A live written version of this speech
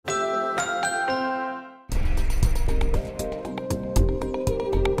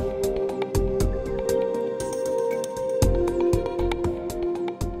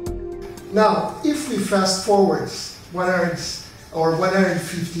Now, if we fast forward 100 or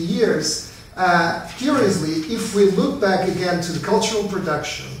 150 years, curiously, if we look back again to the cultural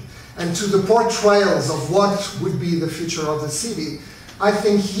production and to the portrayals of what would be the future of the city, I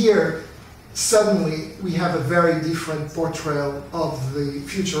think here, suddenly, we have a very different portrayal of the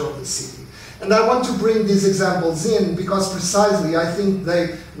future of the city. And I want to bring these examples in because precisely I think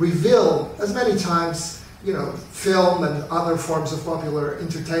they reveal, as many times, you know, film and other forms of popular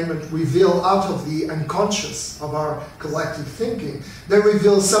entertainment reveal out of the unconscious of our collective thinking. They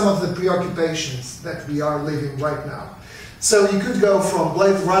reveal some of the preoccupations that we are living right now. So you could go from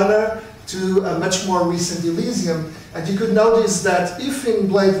Blade Runner to a much more recent Elysium, and you could notice that if in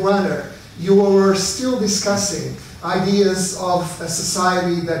Blade Runner you were still discussing ideas of a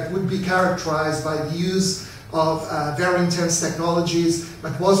society that would be characterized by the use of very intense technologies,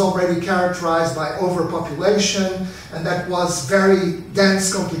 but was already characterized by overpopulation, and that was very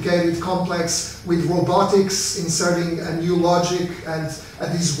dense, complicated, complex, with robotics inserting a new logic and a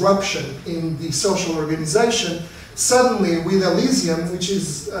disruption in the social organization. Suddenly, with Elysium, which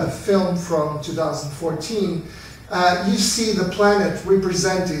is a film from 2014, you see the planet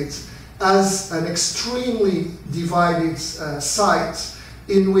represented as an extremely divided site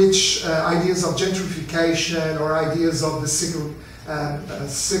in which ideas of gentrification or ideas of the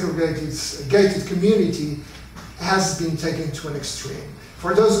segregated, gated community has been taken to an extreme.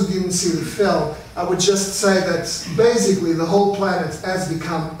 For those who didn't see the film, I would just say that basically the whole planet has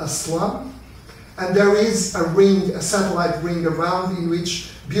become a slum, and there is a ring, a satellite ring around in which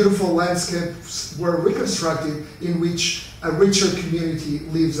beautiful landscapes were reconstructed in which a richer community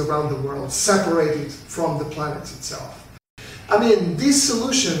lives around the world, separated from the planet itself. I mean, these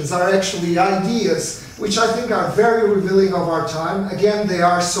solutions are actually ideas which I think are very revealing of our time. Again, they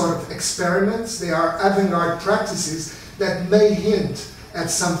are sort of experiments, they are avant-garde practices that may hint at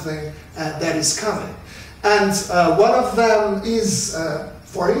something that is coming. And one of them is,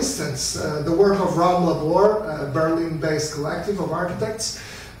 for instance, the work of Raum Labor, a Berlin-based collective of architects,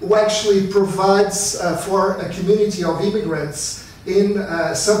 who actually provides for a community of immigrants in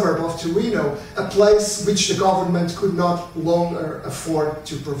a suburb of Torino, a place which the government could not longer afford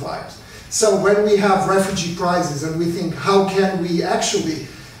to provide. So when we have refugee crises and we think, how can we actually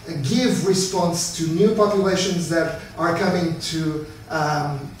give response to new populations that are coming to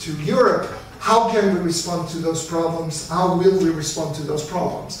Europe, how can we respond to those problems? How will we respond to those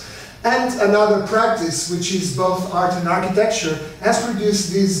problems? And another practice, which is both art and architecture, has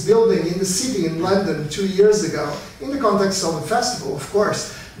produced this building in the city in London 2 years ago, in the context of a festival, of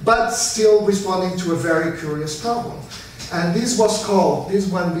course, but still responding to a very curious problem. And this was called, this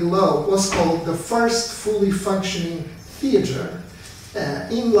one below, was called the first fully functioning theatre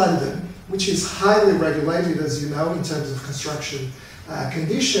in London, which is highly regulated, as you know, in terms of construction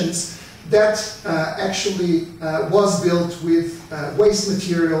conditions, that actually was built with waste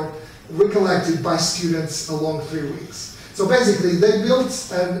material recollected by students along 3 weeks. So basically, they built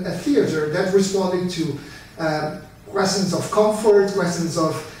a theater that responded to questions of comfort, questions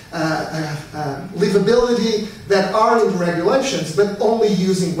of livability that are in the regulations, but only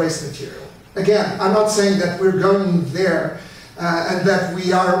using waste material. Again, I'm not saying that we're going there and that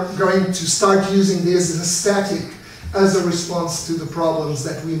we are going to start using this as a static as a response to the problems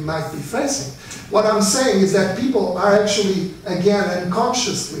that we might be facing. What I'm saying is that people are actually, again,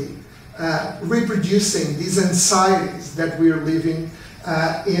 unconsciously reproducing these anxieties that we're living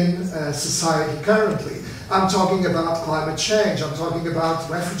in society currently. I'm talking about climate change, I'm talking about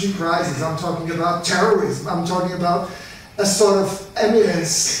refugee crisis, I'm talking about terrorism, I'm talking about a sort of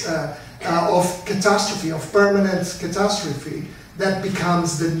imminence of catastrophe, of permanent catastrophe that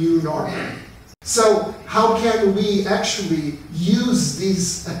becomes the new normal. So how can we actually use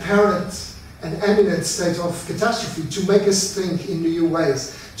this apparent and imminent state of catastrophe to make us think in new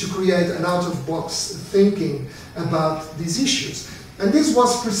ways, to create an out-of-box thinking about these issues? And this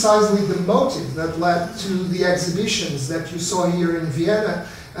was precisely the motive that led to the exhibitions that you saw here in Vienna,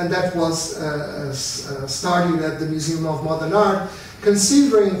 and that was started at the Museum of Modern Art,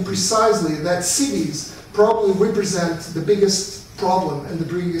 considering precisely that cities probably represent the biggest problem and the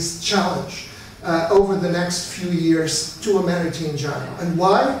biggest challenge over the next few years to humanity in general. And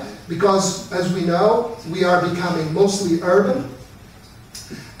why? Because, as we know, we are becoming mostly urban.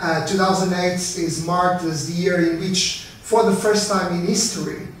 2008 is marked as the year in which, for the first time in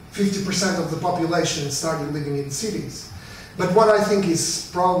history, 50% of the population started living in cities. But what I think is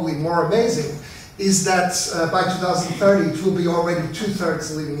probably more amazing is that by 2030 it will be already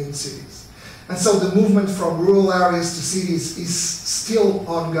 2/3 living in cities. And so the movement from rural areas to cities is still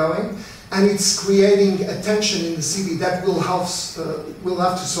ongoing. and it's creating a tension in the city that we'll have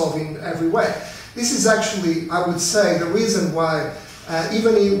to solve in every way. This is actually, I would say, the reason why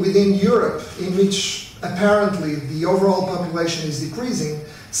even within Europe, in which apparently the overall population is decreasing,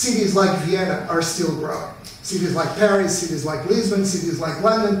 cities like Vienna are still growing. Cities like Paris, cities like Lisbon, cities like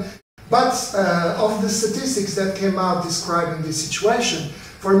London. But of the statistics that came out describing this situation,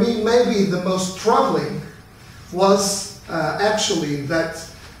 for me, maybe the most troubling was actually that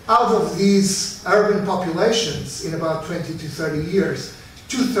out of these urban populations in about 20 to 30 years,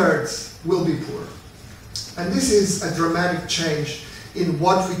 2/3 will be poor. And this is a dramatic change in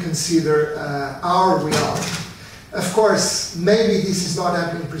what we consider our reality. Of course, maybe this is not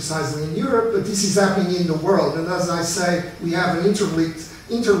happening precisely in Europe, but this is happening in the world. And as I say, we have an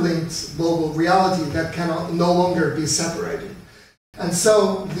interlinked global reality that cannot no longer be separated. And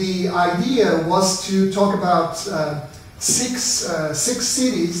so the idea was to talk about six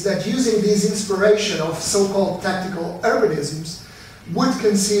cities that, using this inspiration of so-called tactical urbanisms, would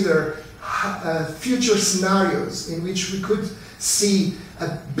consider future scenarios in which we could see a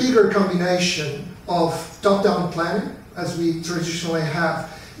bigger combination of top-down planning, as we traditionally have,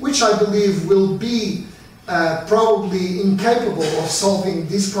 which I believe will be probably incapable of solving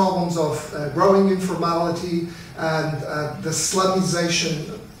these problems of growing informality and the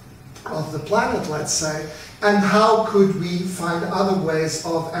slumization of the planet, let's say, and how could we find other ways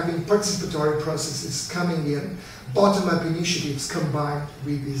of having participatory processes coming in, bottom-up initiatives combined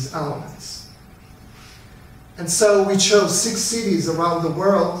with these elements. And so we chose 6 cities around the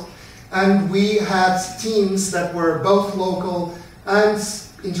world, and we had teams that were both local and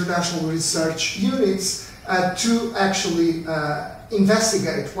international research units to actually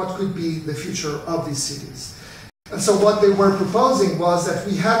investigate what could be the future of these cities. And so what they were proposing was that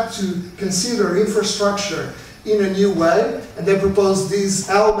we had to consider infrastructure in a new way, and they proposed these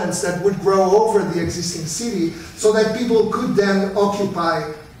elements that would grow over the existing city so that people could then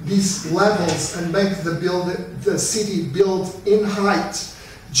occupy these levels and make the city build in height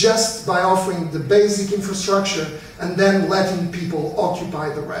just by offering the basic infrastructure and then letting people occupy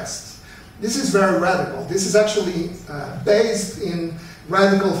the rest. This is very radical. This is actually based in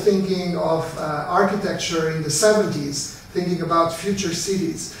radical thinking of architecture in the 70s, thinking about future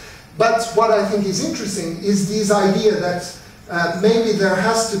cities. But what I think is interesting is this idea that maybe there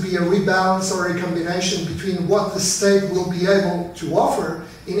has to be a rebalance or a combination between what the state will be able to offer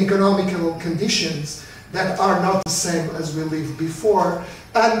in economical conditions that are not the same as we lived before,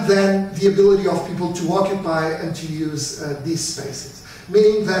 and then the ability of people to occupy and to use these spaces.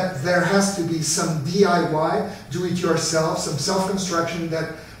 Meaning that there has to be some DIY, do-it-yourself, some self-construction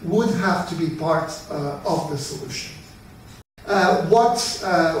that would have to be part of the solution. What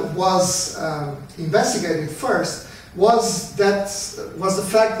was investigated first was the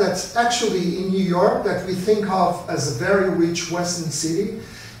fact that actually in New York, that we think of as a very rich Western city,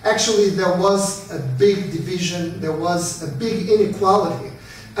 actually there was a big division, there was a big inequality,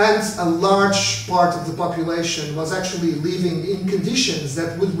 and a large part of the population was actually living in conditions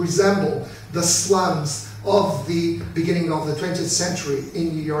that would resemble the slums of the beginning of the 20th century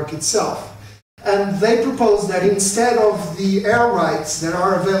in New York itself. And they proposed that instead of the air rights that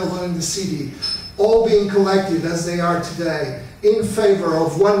are available in the city all being collected as they are today in favor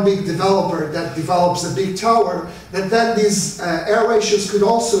of one big developer that develops a big tower, that then these air ratios could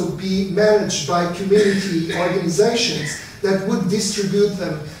also be managed by community organizations that would distribute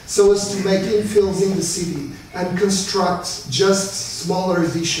them so as to make infills in the city and construct just smaller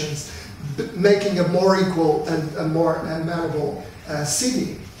additions, making a more equal and a more manageable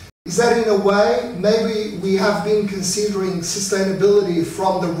city. Is that in a way, maybe we have been considering sustainability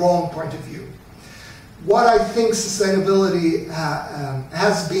from the wrong point of view? What I think sustainability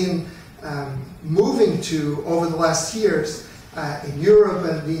has been moving to over the last years in Europe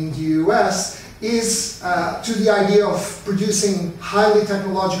and in the US is to the idea of producing highly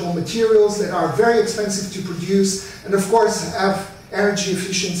technological materials that are very expensive to produce and of course have energy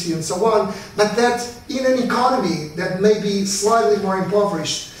efficiency and so on, but that in an economy that may be slightly more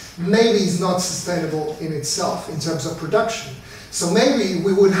impoverished, maybe is not sustainable in itself in terms of production. So maybe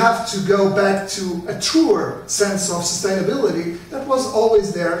we would have to go back to a truer sense of sustainability that was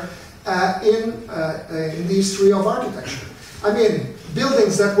always there in the history of architecture. I mean,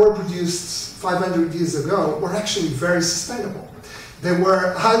 buildings that were produced 500 years ago were actually very sustainable. They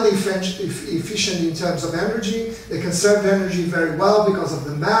were highly efficient in terms of energy. They conserved energy very well because of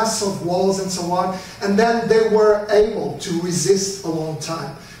the mass of walls and so on. And then they were able to resist a long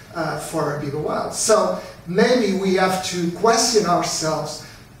time for a bigger while. So maybe we have to question ourselves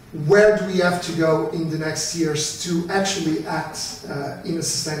where do we have to go in the next years to actually act in a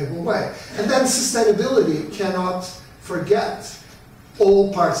sustainable way. And then sustainability cannot forget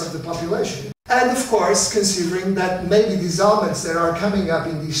all parts of the population. And of course, considering that maybe these elements that are coming up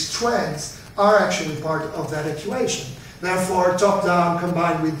in these trends are actually part of that equation. Therefore, top-down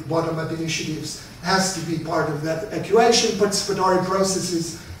combined with bottom-up initiatives has to be part of that equation. Participatory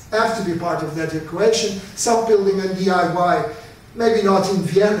processes have to be part of that equation. Self-building and DIY, maybe not in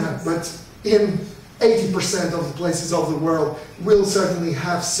Vienna, but in 80% of the places of the world, will certainly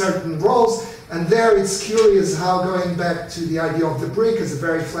have certain roles. And there it's curious how going back to the idea of the brick as a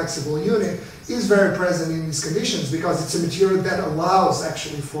very flexible unit is very present in these conditions, because it's a material that allows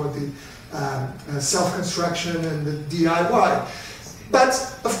actually for the self-construction and the DIY. But,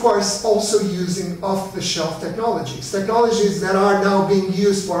 of course, also using off-the-shelf technologies that are now being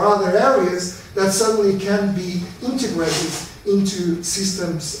used for other areas that suddenly can be integrated into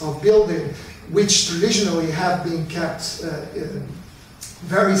systems of building, which traditionally have been kept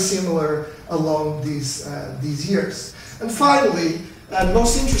very similar along these years. And finally, and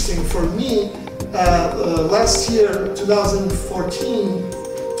most interesting for me, last year, 2014,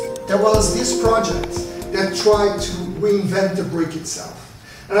 there was this project that tried to reinvent the brick itself.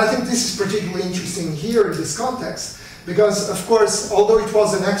 And I think this is particularly interesting here in this context, because of course, although it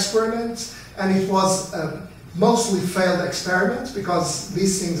was an experiment, and it was a mostly failed experiment, because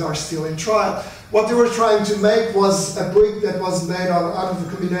these things are still in trial, what they were trying to make was a brick that was made out of a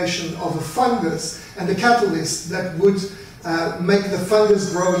combination of a fungus and a catalyst that would make the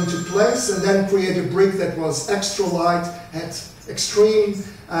fungus grow into place and then create a brick that was extra light, had extreme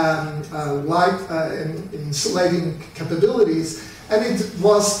light and insulating capabilities, and it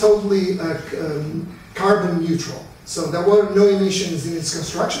was totally carbon neutral. So there were no emissions in its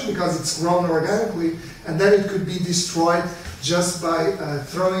construction because it's grown organically, and then it could be destroyed just by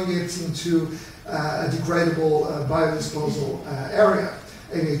throwing it into a degradable biodisposal area,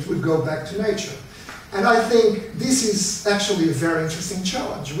 and it would go back to nature. And I think this is actually a very interesting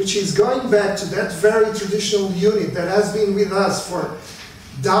challenge, which is going back to that very traditional unit that has been with us for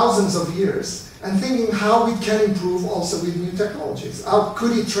thousands of years, and thinking how it can improve also with new technologies. How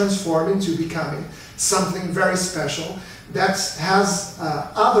could it transform into becoming something very special that has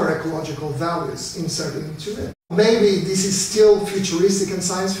other ecological values inserted into it? Maybe this is still futuristic and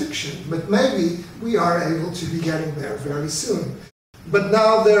science fiction, but maybe we are able to be getting there very soon. But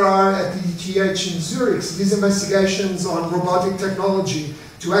now there are at the ETH in Zurich these investigations on robotic technology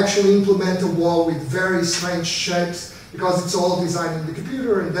to actually implement a wall with very strange shapes, because it's all designed in the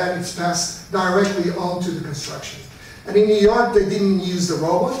computer and then it's passed directly onto the construction. And in New York they didn't use the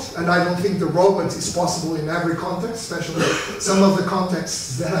robot, and I don't think the robot is possible in every context, especially some of the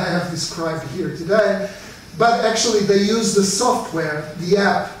contexts that I have described here today. But actually they use the software, the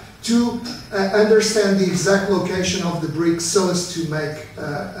app, to understand the exact location of the brick so as to make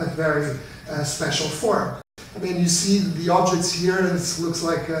a very special form. I mean, you see the objects here and it looks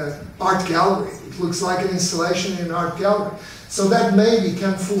like an art gallery. It looks like an installation in an art gallery. So that maybe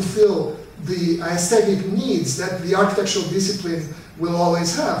can fulfill the aesthetic needs that the architectural discipline will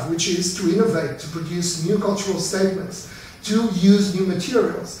always have, which is to innovate, to produce new cultural statements, to use new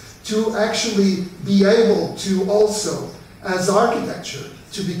materials, to actually be able to also, as architecture,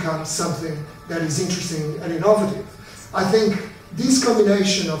 to become something that is interesting and innovative. I think this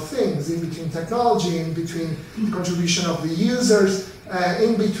combination of things, in between technology, in between the contribution of the users,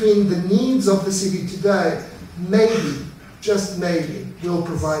 in between the needs of the city today, maybe, just maybe, will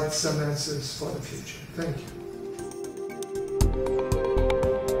provide some answers for the future. Thank you.